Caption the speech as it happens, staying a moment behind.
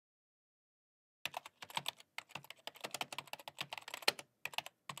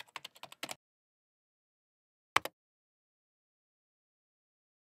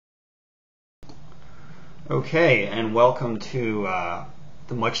Okay, and welcome to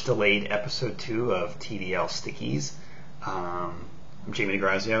the much delayed episode 2 of TDL Stickies. I'm Jamie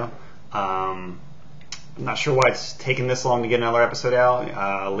DeGrazio. I'm not sure why it's taken this long to get another episode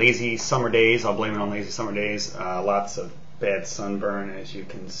out. Lazy summer days, I'll blame it on lazy summer days. Lots of bad sunburn, as you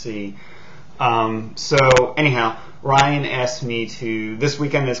can see. So anyhow, Ryan asked me to, this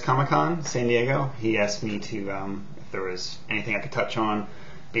weekend is Comic-Con, San Diego. He asked me to, if there was anything I could touch on,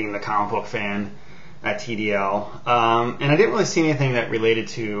 being the comic book fan at TDL. And I didn't really see anything that related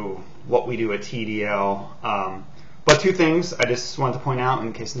to what we do at TDL. But two things I just wanted to point out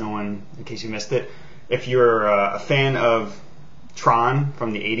in case you missed it. If you're a fan of Tron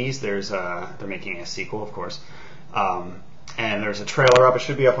from the 80s, they're making a sequel, of course. And there's a trailer up. It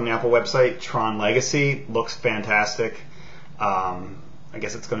should be up on the Apple website. Tron Legacy looks fantastic. I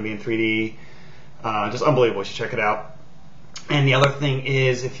guess it's going to be in 3D. Just unbelievable. You should check it out. And the other thing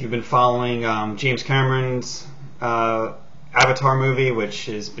is, if you've been following James Cameron's Avatar movie, which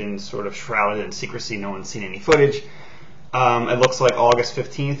has been sort of shrouded in secrecy, no one's seen any footage. It looks like August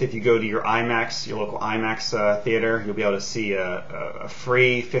 15th, if you go to your local IMAX theater, you'll be able to see a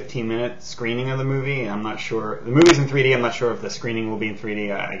free 15-minute screening of the movie. I'm not sure. The movie's in 3D. I'm not sure if the screening will be in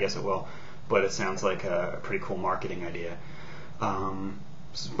 3D. I guess it will. But it sounds like a pretty cool marketing idea.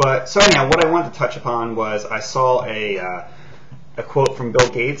 So anyhow, what I wanted to touch upon was I saw a quote from Bill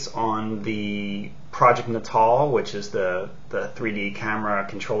Gates on the Project Natal, which is the 3D camera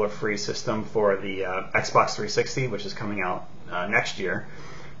controller-free system for the Xbox 360, which is coming out next year.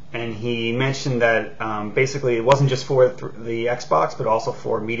 And he mentioned that basically it wasn't just for the Xbox, but also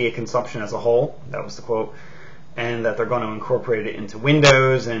for media consumption as a whole. That was the quote. And that they're going to incorporate it into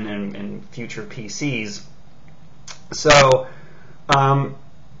Windows and future PCs. So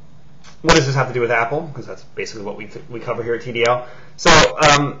what does this have to do with Apple? Because that's basically what we cover here at TDL. So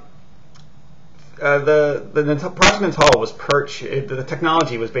the Project Natal was the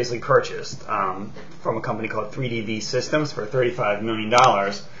technology was basically purchased from a company called 3DV Systems for $35 million,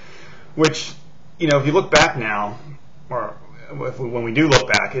 which, if you look back now, or when we do look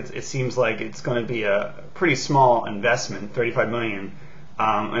back, it seems like it's going to be a pretty small investment, $35 million.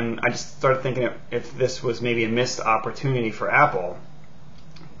 And I just started thinking if this was maybe a missed opportunity for Apple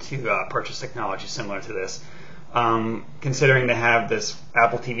to purchase technology similar to this, considering they have this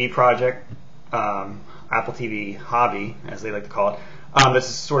Apple TV project, Apple TV hobby, as they like to call it. This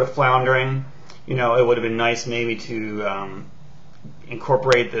is sort of floundering. It would have been nice maybe to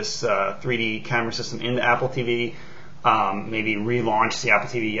incorporate this 3D camera system into Apple TV, maybe relaunch the Apple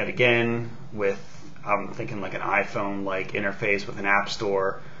TV yet again with, I'm thinking like an iPhone-like interface with an app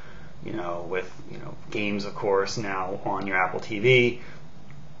store, with games, of course, now on your Apple TV.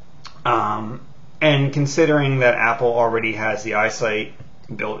 And considering that Apple already has the iSight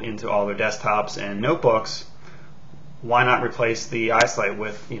built into all their desktops and notebooks, why not replace the iSight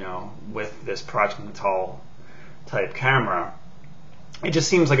with this Project Natal type camera? It just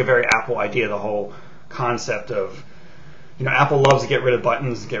seems like a very Apple idea, the whole concept of, Apple loves to get rid of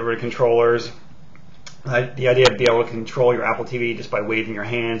buttons, get rid of controllers. The idea to be able to control your Apple TV just by waving your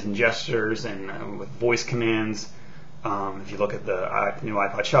hands and gestures and with voice commands. If you look at the new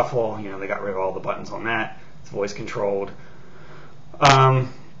iPod Shuffle, they got rid of all the buttons on that. It's voice controlled. So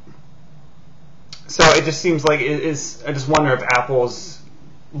it just seems like it is. I just wonder if Apple's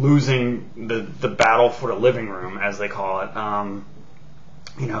losing the battle for the living room, as they call it.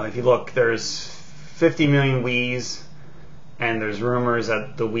 If you look, there's 50 million Wiis, and there's rumors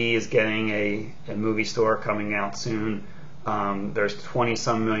that the Wii is getting a movie store coming out soon. There's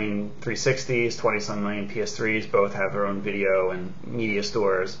 20-some million 360s, 20-some million PS3s, both have their own video and media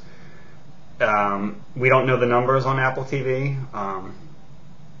stores. We don't know the numbers on Apple TV.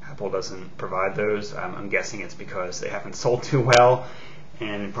 Apple doesn't provide those. I'm guessing it's because they haven't sold too well,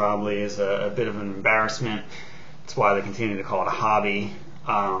 and it probably is a bit of an embarrassment. That's why they continue to call it a hobby.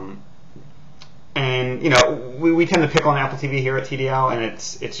 And we tend to pick on Apple TV here at TDL, and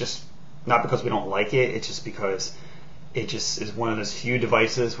it's just not because we don't like it. It's just because it just is one of those few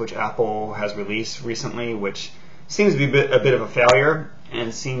devices which Apple has released recently, which seems to be a bit of a failure,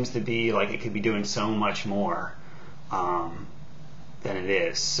 and seems to be like it could be doing so much more than it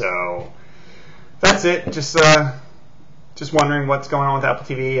is. So that's it. Just wondering what's going on with Apple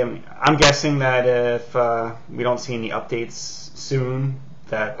TV. I'm guessing that if we don't see any updates soon,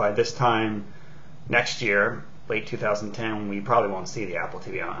 that by this time next year, late 2010, we probably won't see the Apple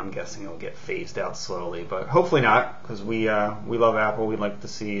TV. I'm guessing it'll get phased out slowly, but hopefully not, because we love Apple. We'd like to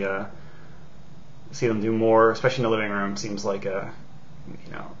see them do more, especially in the living room. Seems like a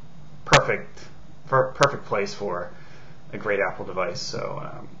perfect place for a great Apple device.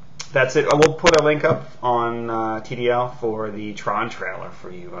 So that's it. I will put a link up on TDL for the Tron trailer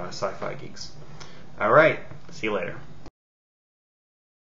for you sci-fi geeks. All right. See you later.